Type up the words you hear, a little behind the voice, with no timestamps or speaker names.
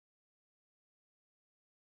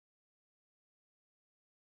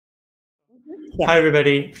Yeah. Hi,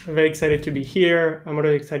 everybody. I'm very excited to be here. I'm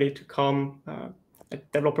really excited to come at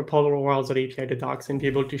Developer Portal Worlds at API the Docs and be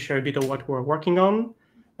able to share a bit of what we're working on.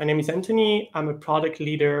 My name is Anthony. I'm a product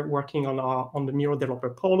leader working on the Miro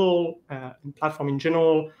Developer Portal and platform in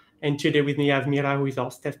general. And today with me, I have Mira, who is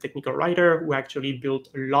our staff technical writer, who actually built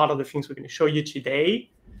a lot of the things we're going to show you today.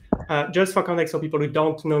 Just for context, for people who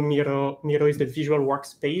don't know Miro, Miro is the visual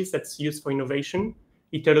workspace that's used for innovation.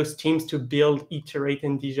 It allows teams to build, iterate,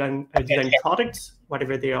 and design products,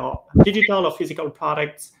 whatever they are, digital or physical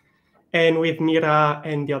products. And with Mira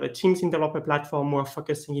and the other teams in the developer platform, we're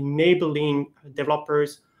focusing enabling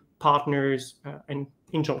developers, partners, and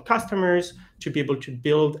in-general customers to be able to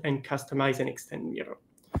build and customize and extend Miro.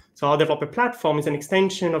 So our developer platform is an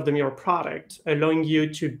extension of the Miro product, allowing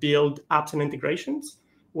you to build apps and integrations.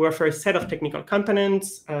 We offer a set of technical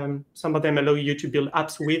components. Some of them allow you to build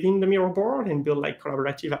apps within the Miro board and build like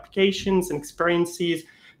collaborative applications and experiences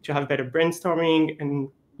to have better brainstorming and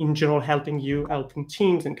in general helping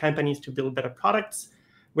teams and companies to build better products.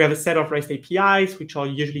 We have a set of REST APIs, which are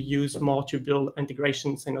usually used more to build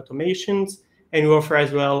integrations and automations. And we offer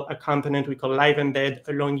as well a component we call Live Embed,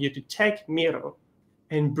 allowing you to take Miro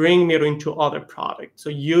and bring Miro into other products. So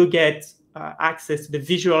you get access to the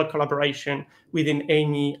visual collaboration within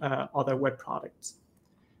any other web products.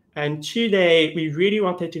 And today, we really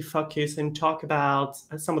wanted to focus and talk about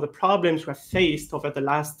some of the problems we've faced over the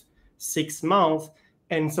last 6 months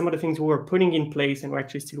and some of the things we were putting in place and we're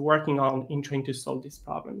actually still working on in trying to solve these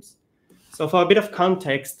problems. So for a bit of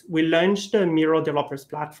context, we launched the Miro Developers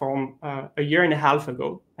Platform a year and a half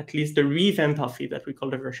ago, at least the revamp of it that we call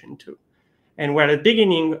the version 2. And where at the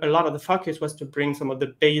beginning, a lot of the focus was to bring some of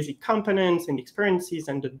the basic components and experiences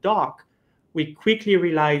and the doc, we quickly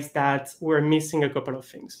realized that we're missing a couple of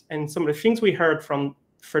things. And some of the things we heard from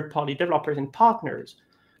third-party developers and partners,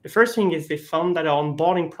 the first thing is they found that our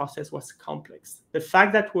onboarding process was complex. The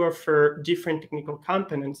fact that we offer different technical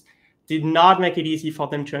components did not make it easy for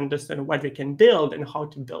them to understand what they can build and how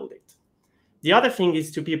to build it. The other thing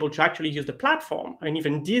is to be able to actually use the platform and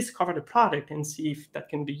even discover the product and see if that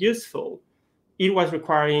can be useful. It was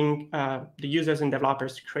requiring the users and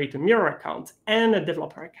developers to create a Miro account and a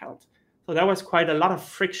developer account. So that was quite a lot of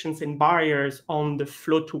frictions and barriers on the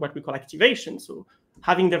flow to what we call activation. So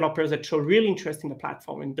having developers that show real interest in the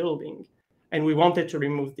platform and building. And we wanted to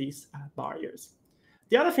remove these barriers.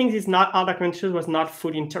 The other thing is our documentation was not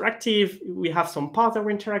fully interactive. We have some parts that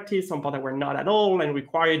were interactive, some parts that were not at all, and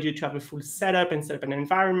required you to have a full setup and set up an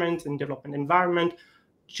environment and develop an environment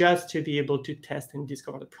just to be able to test and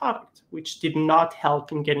discover the product, which did not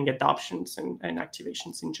help in getting adoptions and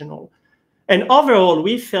activations in general. And overall,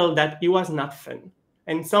 we felt that it was not fun.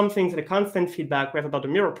 And some things, the constant feedback we have about the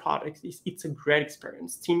Miro product is it's a great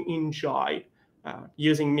experience. Team enjoy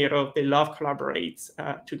using Miro. They love collaborate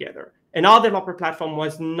together. And our developer platform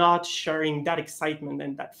was not sharing that excitement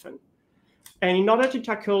and that fun. And in order to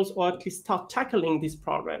tackle, or at least start tackling these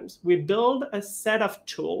problems, we build a set of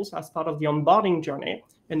tools as part of the onboarding journey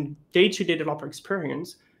and day-to-day developer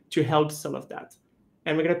experience to help solve that.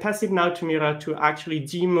 And we're going to pass it now to Mira to actually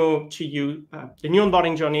demo to you the new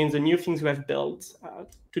onboarding journey and the new things we have built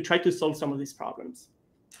to try to solve some of these problems.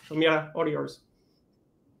 So Mira, all yours.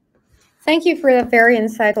 Thank you for the very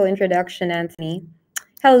insightful introduction, Anthony.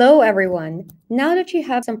 Hello, everyone. Now that you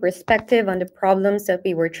have some perspective on the problems that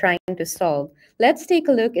we were trying to solve, let's take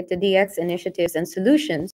a look at the DX initiatives and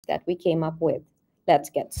solutions that we came up with. Let's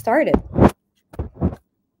get started.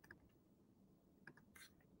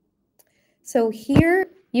 So here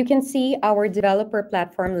you can see our developer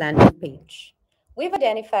platform landing page. We've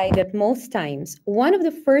identified that most times, one of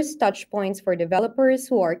the first touch points for developers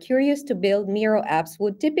who are curious to build Miro apps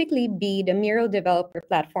would typically be the Miro developer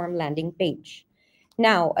platform landing page.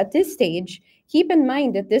 Now, at this stage, keep in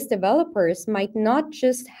mind that these developers might not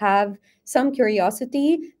just have some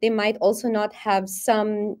curiosity, they might also not have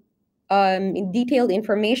some detailed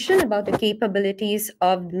information about the capabilities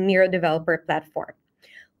of the Miro developer platform.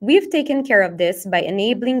 We've taken care of this by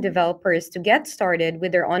enabling developers to get started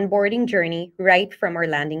with their onboarding journey right from our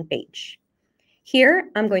landing page. Here,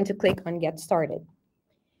 I'm going to click on Get Started.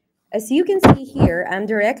 As you can see here, I'm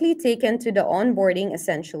directly taken to the Onboarding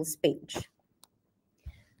Essentials page.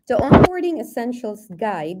 The Onboarding Essentials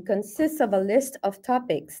guide consists of a list of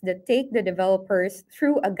topics that take the developers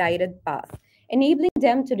through a guided path, enabling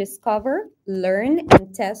them to discover, learn,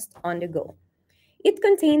 and test on the go. It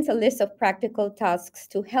contains a list of practical tasks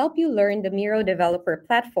to help you learn the Miro developer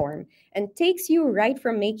platform and takes you right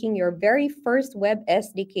from making your very first web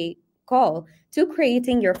SDK call to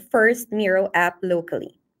creating your first Miro app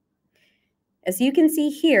locally. As you can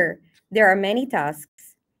see here, there are many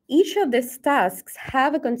tasks. Each of these tasks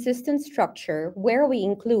have a consistent structure where we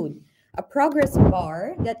include a progress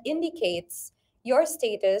bar that indicates your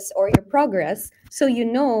status or your progress so you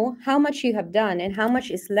know how much you have done and how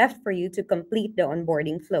much is left for you to complete the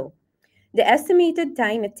onboarding flow. The estimated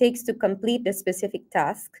time it takes to complete the specific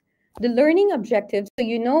task, the learning objectives so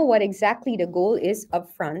you know what exactly the goal is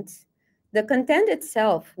upfront, the content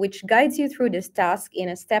itself, which guides you through this task in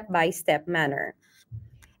a step by step manner,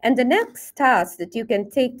 and the next task that you can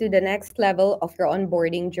take to the next level of your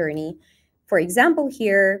onboarding journey. For example,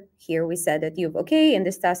 here we said that you've, okay, in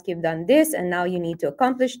this task you've done this, and now you need to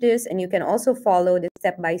accomplish this, and you can also follow the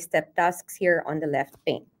step by step tasks here on the left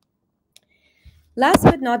pane. Last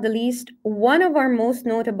but not the least, one of our most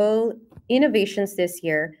notable innovations this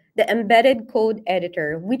year, the embedded code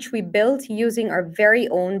editor, which we built using our very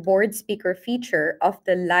own board speaker feature of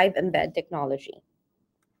the live embed technology.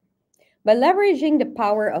 By leveraging the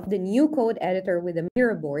power of the new code editor with the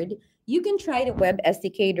Miro board, you can try the web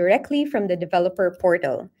SDK directly from the developer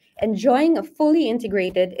portal, enjoying a fully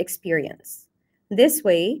integrated experience. This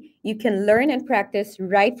way, you can learn and practice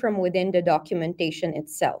right from within the documentation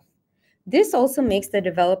itself. This also makes the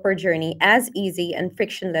developer journey as easy and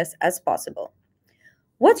frictionless as possible.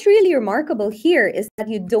 What's really remarkable here is that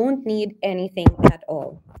you don't need anything at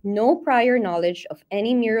all. No prior knowledge of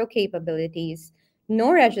any Miro capabilities,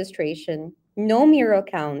 no registration, no Miro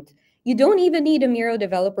account. You don't even need a Miro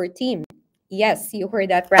developer team. Yes, you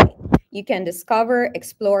heard that right. You can discover,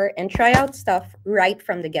 explore, and try out stuff right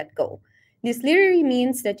from the get-go. This literally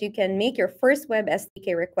means that you can make your first web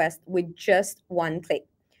SDK request with just one click.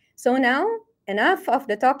 So now, enough of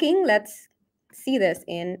the talking. Let's see this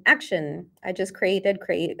in action. I just clicked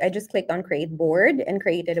on create board and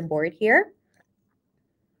created a board here.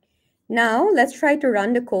 Now let's try to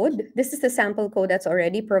run the code. This is the sample code that's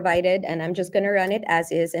already provided, and I'm just going to run it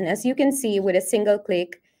as is. And as you can see, with a single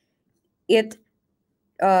click, it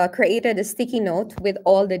created a sticky note with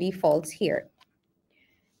all the defaults here.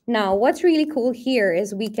 Now, what's really cool here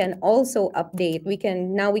is we can also update. We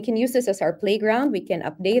can use this as our playground. We can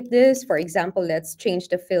update this. For example, let's change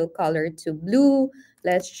the fill color to blue.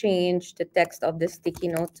 Let's change the text of the sticky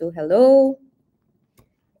note to hello.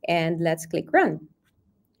 And let's click run.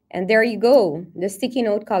 And there you go. The sticky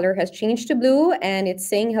note color has changed to blue, and it's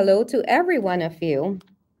saying hello to every one of you.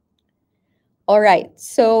 All right,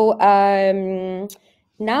 so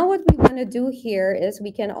now what we want to do here is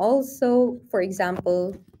we can also, for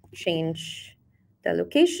example, change the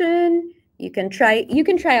location. You can try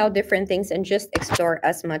out different things and just explore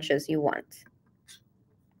as much as you want.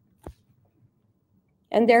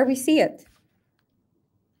 And there we see it.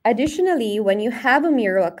 Additionally, when you have a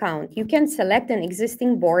Miro account, you can select an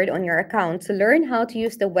existing board on your account to learn how to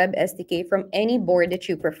use the web SDK from any board that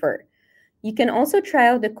you prefer. You can also try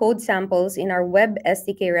out the code samples in our web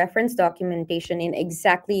SDK reference documentation in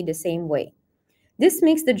exactly the same way. This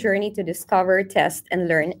makes the journey to discover, test, and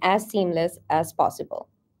learn as seamless as possible.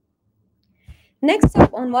 Next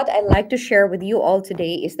up on what I'd like to share with you all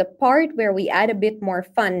today is the part where we add a bit more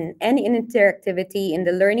fun and interactivity in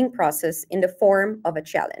the learning process in the form of a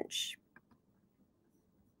challenge.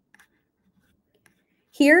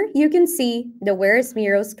 Here you can see the Where's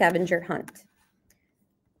Miro scavenger hunt.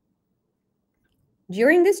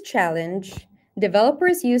 During this challenge,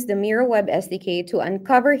 developers use the Miro Web SDK to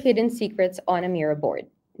uncover hidden secrets on a Miro board,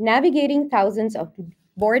 navigating thousands of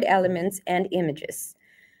board elements and images.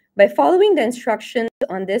 By following the instructions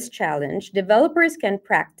on this challenge, developers can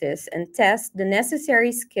practice and test the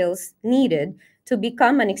necessary skills needed to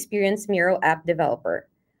become an experienced Miro app developer.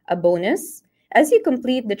 A bonus, as you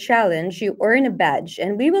complete the challenge, you earn a badge,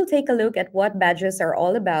 and we will take a look at what badges are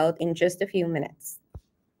all about in just a few minutes.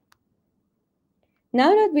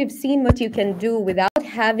 Now that we've seen what you can do without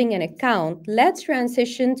having an account, let's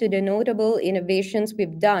transition to the notable innovations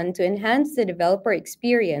we've done to enhance the developer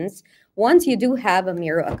experience once you do have a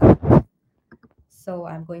Miro account. So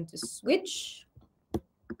I'm going to switch.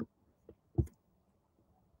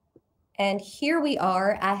 And here we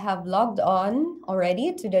are. I have logged on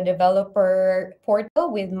already to the developer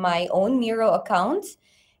portal with my own Miro account.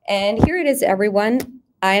 And here it is, everyone.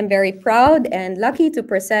 I am very proud and lucky to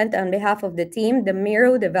present on behalf of the team the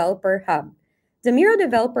Miro Developer Hub. The Miro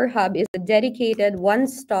Developer Hub is a dedicated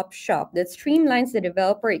one-stop shop that streamlines the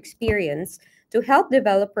developer experience to help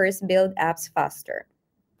developers build apps faster.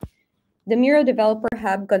 The Miro Developer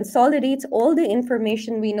Hub consolidates all the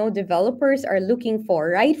information we know developers are looking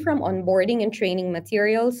for, right from onboarding and training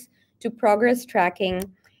materials to progress tracking,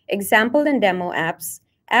 example and demo apps,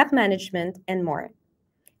 app management, and more.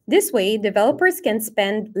 This way, developers can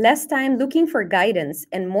spend less time looking for guidance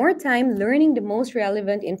and more time learning the most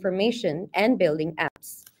relevant information and building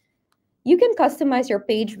apps. You can customize your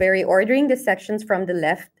page by reordering the sections from the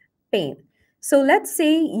left pane. So let's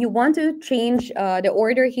say you want to change the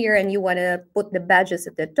order here and you want to put the badges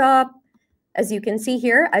at the top. As you can see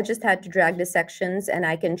here, I just had to drag the sections and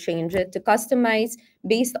I can change it to customize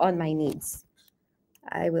based on my needs.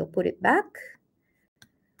 I will put it back.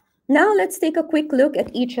 Now let's take a quick look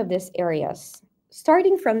at each of these areas,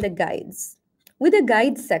 starting from the guides. With the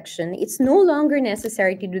guides section, it's no longer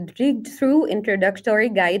necessary to dig through introductory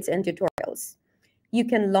guides and tutorials. You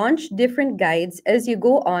can launch different guides as you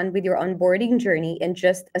go on with your onboarding journey in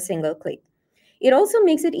just a single click. It also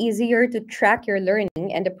makes it easier to track your learning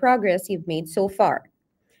and the progress you've made so far.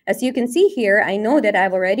 As you can see here, I know that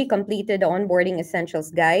I've already completed the Onboarding Essentials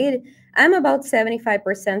Guide. I'm about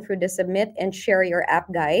 75% through the Submit and Share Your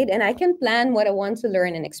App Guide, and I can plan what I want to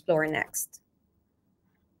learn and explore next.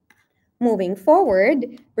 Moving forward,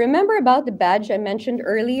 remember about the badge I mentioned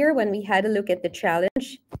earlier when we had a look at the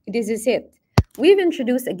challenge? This is it. We've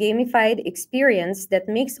introduced a gamified experience that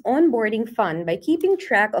makes onboarding fun by keeping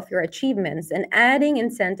track of your achievements and adding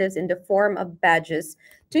incentives in the form of badges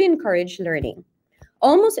to encourage learning.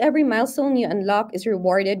 Almost every milestone you unlock is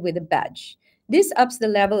rewarded with a badge. This ups the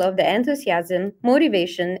level of the enthusiasm,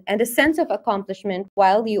 motivation, and a sense of accomplishment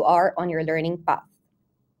while you are on your learning path.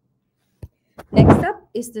 Next up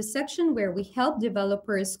is the section where we help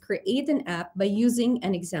developers create an app by using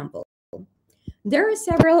an example. There are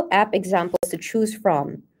several app examples to choose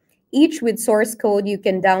from, each with source code you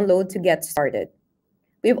can download to get started.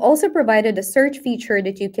 We've also provided a search feature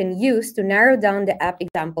that you can use to narrow down the app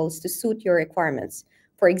examples to suit your requirements.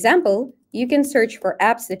 For example, you can search for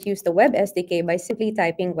apps that use the Web SDK by simply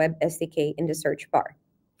typing Web SDK in the search bar.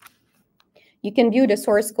 You can view the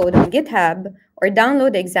source code on GitHub or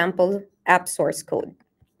download the example app source code.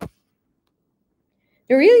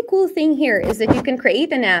 The really cool thing here is that you can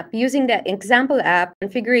create an app using the example app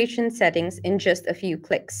configuration settings in just a few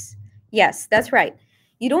clicks. Yes, that's right.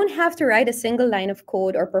 You don't have to write a single line of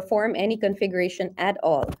code or perform any configuration at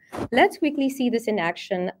all. Let's quickly see this in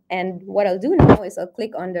action. And what I'll do now is I'll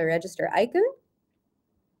click on the register icon.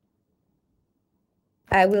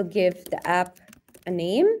 I will give the app a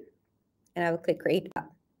name and I will click create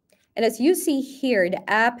app. And as you see here, the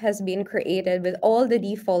app has been created with all the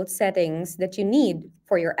default settings that you need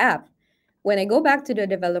for your app. When I go back to the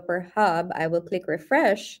developer hub, I will click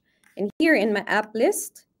refresh. And here in my app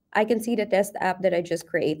list, I can see the test app that I just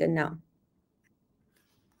created now.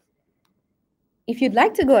 If you'd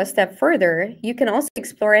like to go a step further, you can also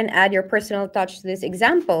explore and add your personal touch to these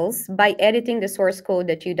examples by editing the source code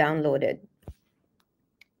that you downloaded.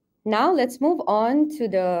 Now let's move on to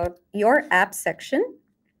the Your App section.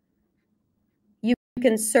 You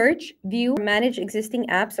can search, view, manage existing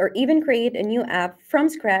apps, or even create a new app from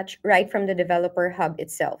scratch right from the Developer Hub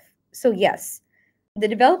itself. So yes, the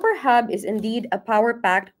Developer Hub is indeed a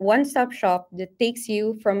power-packed one-stop shop that takes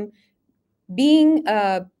you from being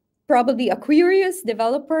probably a curious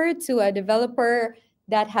developer to a developer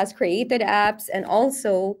that has created apps and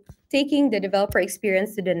also taking the developer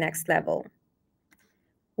experience to the next level.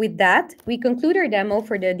 With that, we conclude our demo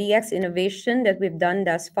for the DX innovation that we've done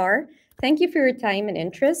thus far. Thank you for your time and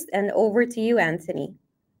interest, and over to you, Anthony.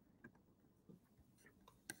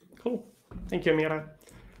 Cool. Thank you, Mira.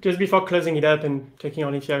 Just before closing it up and taking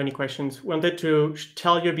on if you have any questions, wanted to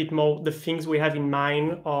tell you a bit more the things we have in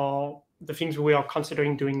mind or the things we are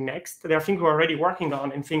considering doing next. There are things we're already working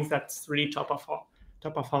on and things that's really top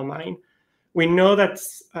of our mind. We know that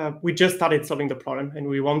we just started solving the problem and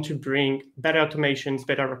we want to bring better automations,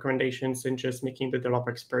 better recommendations, and just making the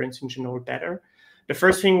developer experience in general better. The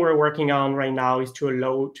first thing we're working on right now is to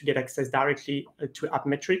allow to get access directly to app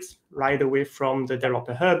metrics right away from the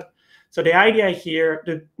Developer Hub. So the idea here,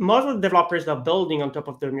 most of the developers that are building on top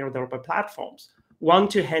of the Miro developer platforms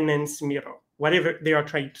want to enhance Miro. Whatever they are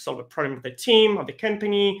trying to solve a problem of the team, of the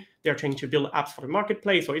company, they're trying to build apps for the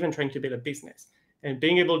marketplace, or even trying to build a business. And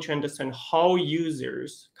being able to understand how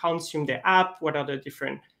users consume the app, what are the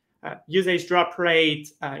different usage drop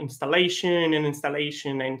rate, installation,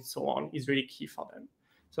 and so on is really key for them.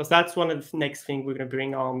 So that's one of the next things we're going to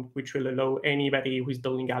bring on, which will allow anybody who's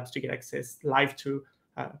building apps to get access live to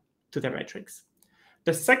their metrics.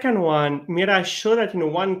 The second one, Mira showed that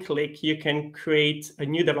in one click, you can create a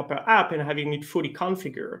new developer app and having it fully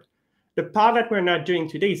configured. The part that we're not doing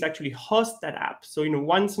today is actually host that app. So in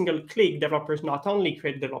one single click, developers not only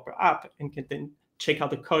create a developer app and can then check out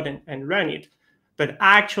the code and run it, but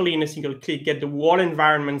actually in a single click, get the whole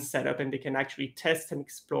environment set up and they can actually test and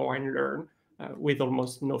explore and learn with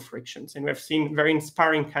almost no frictions. And we have seen very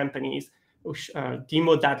inspiring companies who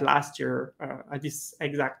demoed that last year at this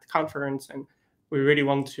exact conference and we really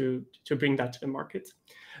want to bring that to the market.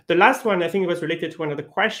 The last one, I think it was related to another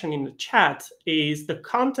question in the chat, is the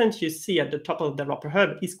content you see at the top of the Developer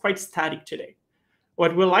Hub is quite static today.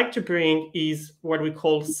 What we like to bring is what we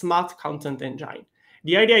call smart content engine.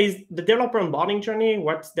 The idea is the developer onboarding journey,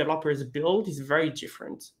 what developers build is very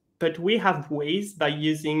different. But we have ways by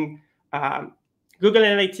using Google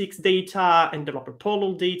Analytics data and developer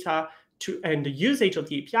portal data and the usage of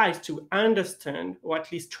the APIs to understand, or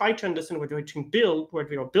at least try to understand what we're trying to build, what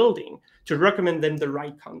we are building, to recommend them the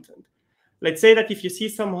right content. Let's say that if you see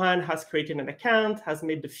someone has created an account, has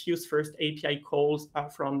made the few first API calls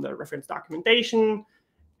from the reference documentation,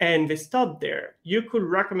 and they stop there, you could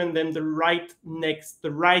recommend them the right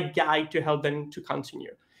guide to help them to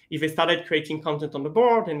continue. If they started creating content on the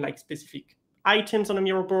board and like specific items on the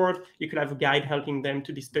Miro board, you could have a guide helping them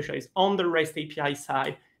to be specialized on the REST API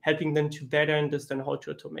side, helping them to better understand how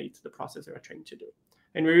to automate the process they're trying to do.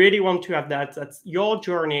 And we really want to have that. That's your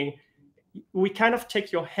journey. We kind of take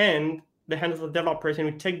the hands of the developers,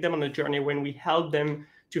 and we take them on a journey when we help them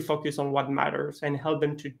to focus on what matters and help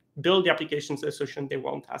them to build the applications, the solution they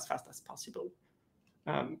want as fast as possible.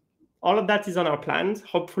 All of that is on our plans.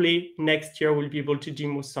 Hopefully next year we'll be able to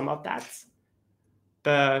demo some of that.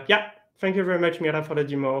 But yeah, thank you very much, Mira, for the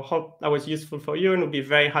demo. Hope that was useful for you, and we'll be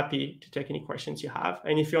very happy to take any questions you have.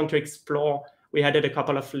 And if you want to explore, we added a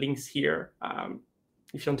couple of links here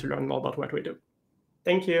if you want to learn more about what we do.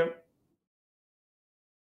 Thank you.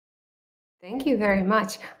 Thank you very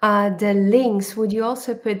much. The links, would you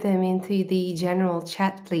also put them into the general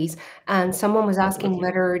chat, please? And someone was asking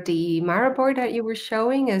whether the Miro board that you were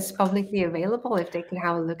showing is publicly available, if they can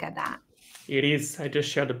have a look at that. It is. I just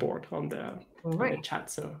shared the board on the chat,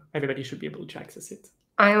 so everybody should be able to access it.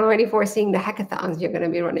 I'm already foreseeing the hackathons you're going to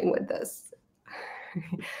be running with this.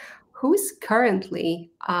 Who's currently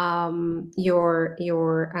your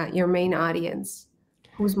main audience?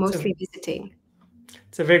 Who's mostly visiting?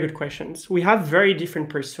 It's a very good question. We have very different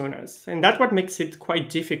personas, and that's what makes it quite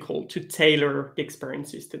difficult to tailor the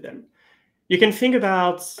experiences to them. You can think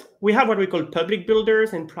about, we have what we call public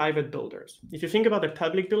builders and private builders. If you think about the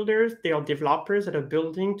public builders, they are developers that are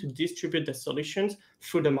building to distribute the solutions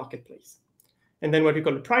through the marketplace. And then what we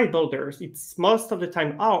call the private builders, it's most of the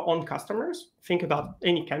time our own customers. Think about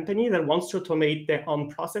any company that wants to automate their own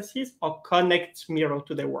processes or connect Miro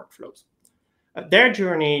to their workflows. Their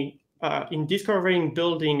journey in discovering,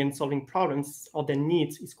 building, and solving problems or their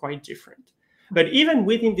needs is quite different. But even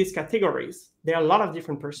within these categories, there are a lot of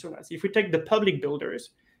different personas. If we take the public builders,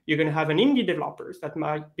 you're going to have an indie developers that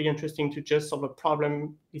might be interesting to just solve a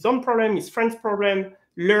problem, his own problem, his friend's problem,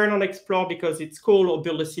 learn and explore because it's cool, or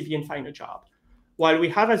build a CV and find a job. While we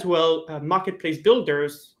have as well marketplace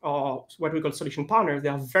builders, or what we call solution partners, they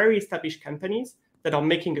are very established companies that are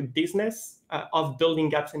making a business of building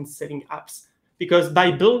apps and selling apps. Because by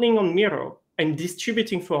building on Miro and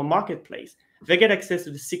distributing through a marketplace, they get access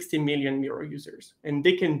to the 60 million Miro users, and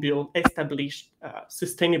they can build established,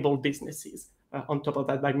 sustainable businesses on top of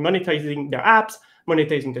that by monetizing their apps,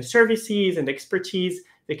 monetizing their services and expertise.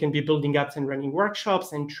 They can be building apps and running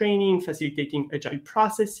workshops and training, facilitating agile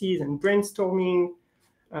processes and brainstorming.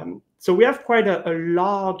 So we have quite a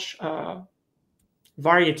large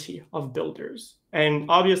variety of builders. And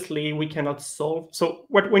obviously we cannot solve. So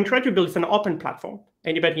what we try to build is an open platform.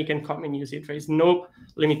 Anybody can come and use it. There is no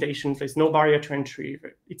limitations. There's no barrier to entry.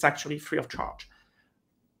 It's actually free of charge.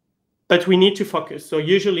 But we need to focus. So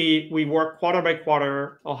usually we work quarter by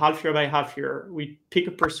quarter or half year by half year. We pick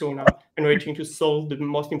a persona and we're trying to solve the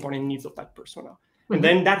most important needs of that persona. Mm-hmm. And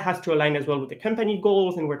then that has to align as well with the company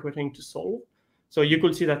goals and what we're trying to solve. So you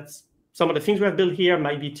could see that some of the things we have built here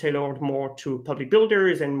might be tailored more to public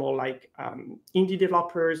builders and more like indie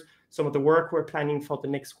developers. Some of the work we're planning for the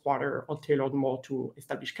next quarter are tailored more to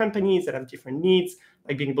established companies that have different needs,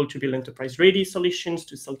 like being able to build enterprise-ready solutions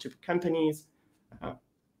to sell to companies.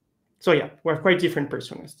 So yeah, we have quite different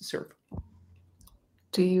personas to serve.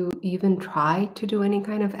 Do you even try to do any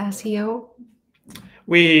kind of SEO?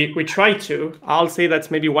 We try to. I'll say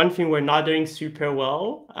that's maybe one thing we're not doing super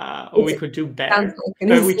well, or we could do better.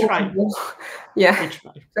 But we try. Yeah. We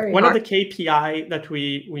try. One of the KPI that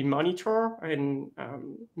we monitor, and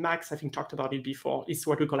Max, I think, talked about it before, is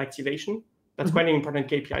what we call activation. That's quite an important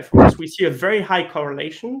KPI for us. We see a very high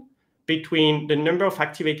correlation between the number of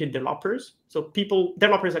activated developers, so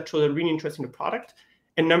developers that show a real interest in the product,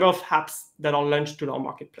 and number of apps that are launched to our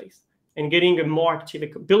marketplace. And getting a more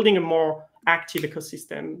active, building a more active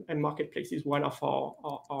ecosystem and marketplace is one of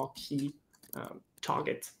our key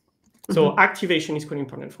targets. So activation is quite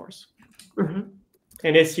important for us. And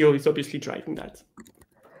SEO is obviously driving that.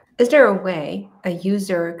 Is there a way a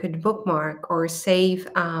user could bookmark or save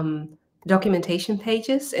documentation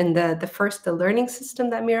pages in the learning system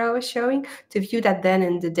that Miro was showing, to view that then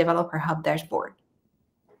in the Developer Hub dashboard?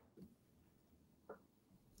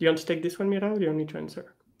 Do you want to take this one, Mira, or do you want me to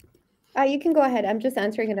answer? You can go ahead. I'm just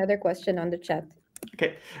answering another question on the chat.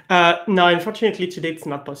 Okay. No, unfortunately, today it's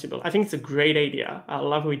not possible. I think it's a great idea. I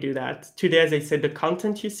love we do that. Today, as I said, the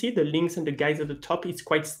content you see, the links and the guides at the top, is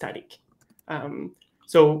quite static.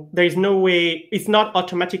 So there's no way, it's not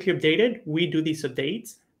automatically updated. We do these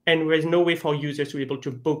updates, and there's no way for users to be able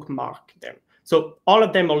to bookmark them. So all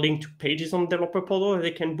of them are linked to pages on the developer portal that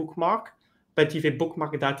they can bookmark. But if they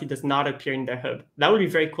bookmark that, it does not appear in their hub. That would be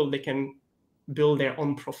very cool. They can build their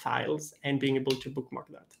own profiles and being able to bookmark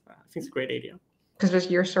that. I think it's a great idea.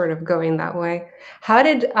 Because you're sort of going that way. How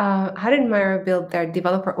did Miro build their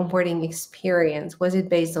developer onboarding experience? Was it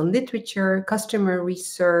based on literature, customer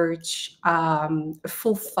research, a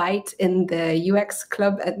full fight in the UX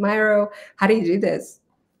club at Miro? How do you do this?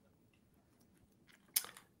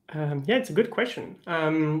 Yeah, it's a good question.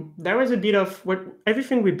 There was a bit of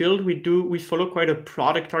everything we build, we follow quite a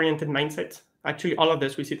product-oriented mindset. Actually, all of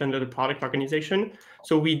this, we sit under the product organization.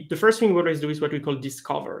 So the first thing we always do is what we call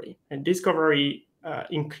discovery. And discovery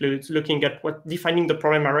includes looking at defining the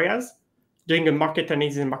problem areas, doing a market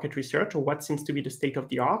analysis and market research, or what seems to be the state of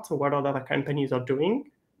the art, or what other companies are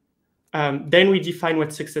doing. Then we define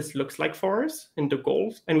what success looks like for us and the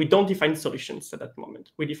goals. And we don't define solutions at that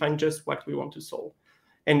moment. We define just what we want to solve.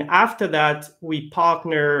 And after that, we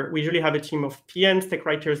partner. We usually have a team of PMs, tech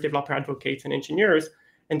writers, developer advocates, and engineers.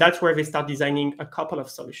 And that's where they start designing a couple of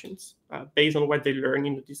solutions based on what they learn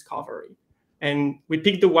in the discovery. And we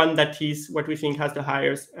pick the one that is what we think has the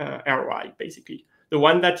highest ROI, basically. The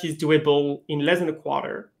one that is doable in less than a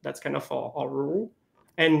quarter. That's kind of our rule.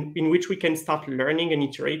 And in which we can start learning and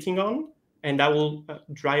iterating on. And that will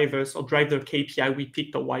drive us or drive the KPI we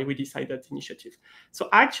picked or why we decided that initiative. So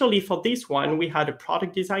actually, for this one, we had a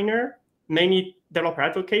product designer, many developer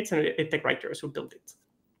advocates, and tech writers who built it.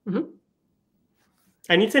 Mm-hmm.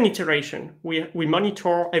 And it's an iteration. We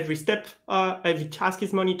monitor every step, every task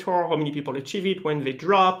is monitored, how many people achieve it, when they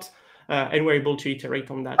dropped, and we're able to iterate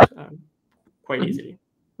on that quite easily.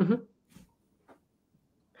 Mm-hmm.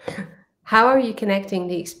 How are you connecting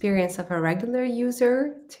the experience of a regular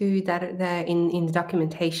user to that in the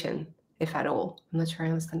documentation, if at all? I'm not sure I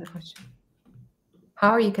understand the question. How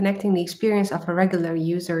are you connecting the experience of a regular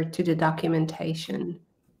user to the documentation?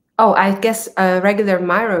 Oh, I guess a regular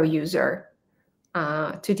Miro user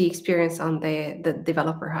to the experience on the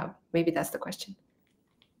Developer Hub. Maybe that's the question.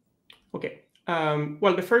 Okay.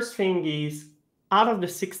 Well, the first thing is, out of the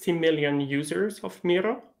 60 million users of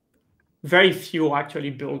Miro, very few are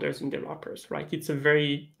actually builders and developers, right? It's a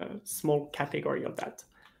very small category of that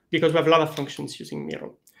because we have a lot of functions using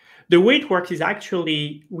Miro. The way it works is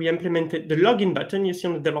actually we implemented the login button you see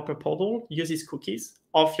on the developer portal uses cookies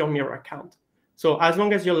of your Miro account. So as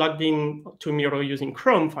long as you're logged in to Miro using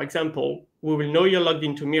Chrome, for example, we will know you're logged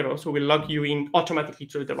into Miro, so we'll log you in automatically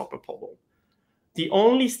to the developer portal. The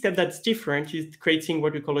only step that's different is creating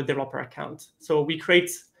what we call a developer account. So we create,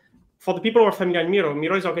 for the people who are familiar with Miro,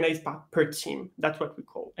 Miro is organized per team. That's what we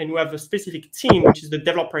call. And we have a specific team, which is the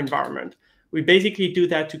developer environment. We basically do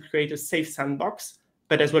that to create a safe sandbox,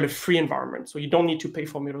 but as well a free environment. So you don't need to pay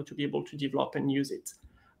for Miro to be able to develop and use it.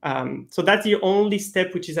 So that's the only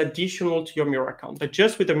step which is additional to your Miro account. But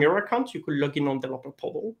just with the Miro account, you could log in on developer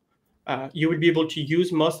portal. You will be able to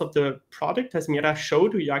use most of the product, as Mira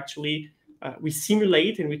showed. We actually we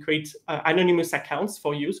simulate and we create anonymous accounts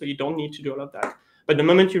for you, so you don't need to do all of that. But the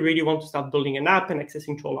moment you really want to start building an app and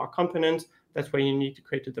accessing to all our components, that's where you need to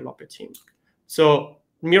create a developer team. So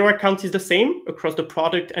Miro account is the same across the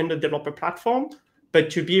product and the developer platform. But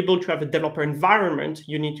to be able to have a developer environment,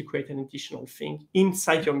 you need to create an additional thing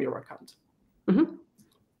inside your Miro account. Mm-hmm.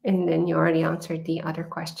 And then you already answered the other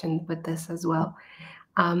question with this as well.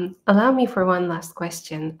 Allow me for one last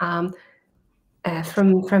question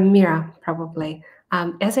from Mira, probably.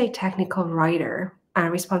 As a technical writer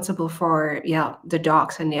responsible for the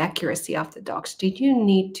docs and the accuracy of the docs, did you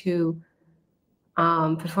need to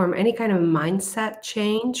perform any kind of mindset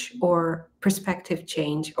change or perspective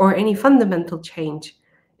change or any fundamental change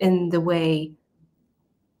in the way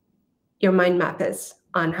your mind map is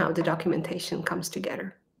on how the documentation comes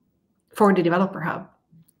together for the Developer Hub?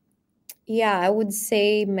 Yeah, I would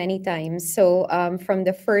say many times. So from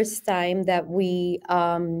the first time that we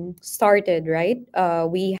started, right,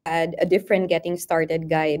 we had a different getting started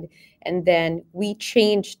guide. And then we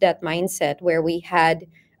changed that mindset where we had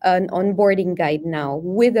an onboarding guide now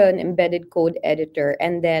with an embedded code editor.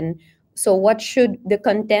 And then, so what should the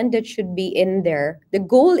content that should be in there? The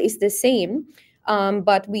goal is the same,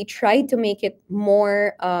 but we tried to make it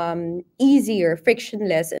more easier,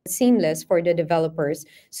 frictionless, and seamless for the developers.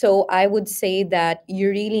 So I would say that you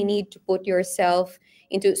really need to put yourself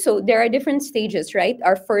into, so there are different stages, right?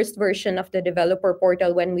 Our first version of the developer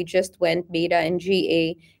portal, when we just went beta and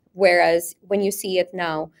GA, whereas when you see it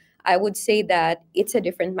now, I would say that it's a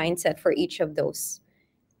different mindset for each of those.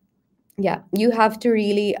 Yeah, you have to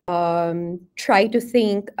really try to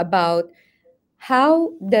think about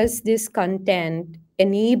how does this content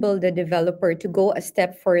enable the developer to go a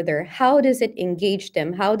step further? How does it engage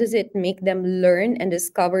them? How does it make them learn and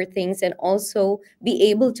discover things and also be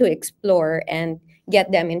able to explore and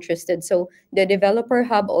get them interested? So the developer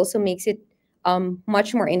hub also makes it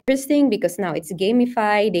much more interesting because now it's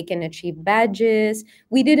gamified, they can achieve badges.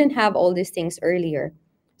 We didn't have all these things earlier.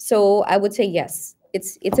 So I would say yes,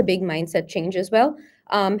 it's a big mindset change as well.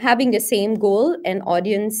 Having the same goal and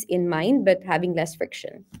audience in mind, but having less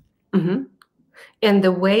friction. Mm-hmm. And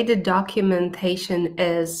the way the documentation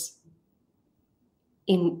is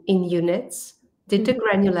in units, did the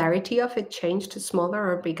granularity of it change to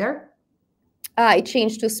smaller or bigger? It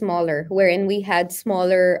changed to smaller, wherein we had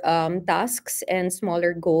smaller tasks and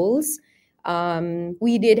smaller goals.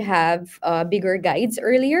 We did have bigger guides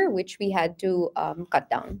earlier, which we had to cut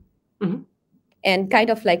down and kind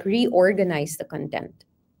of like reorganize the content.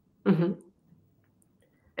 And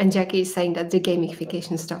Jackie is saying that the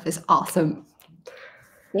gamification stuff is awesome.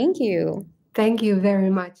 Thank you. Thank you very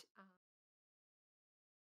much.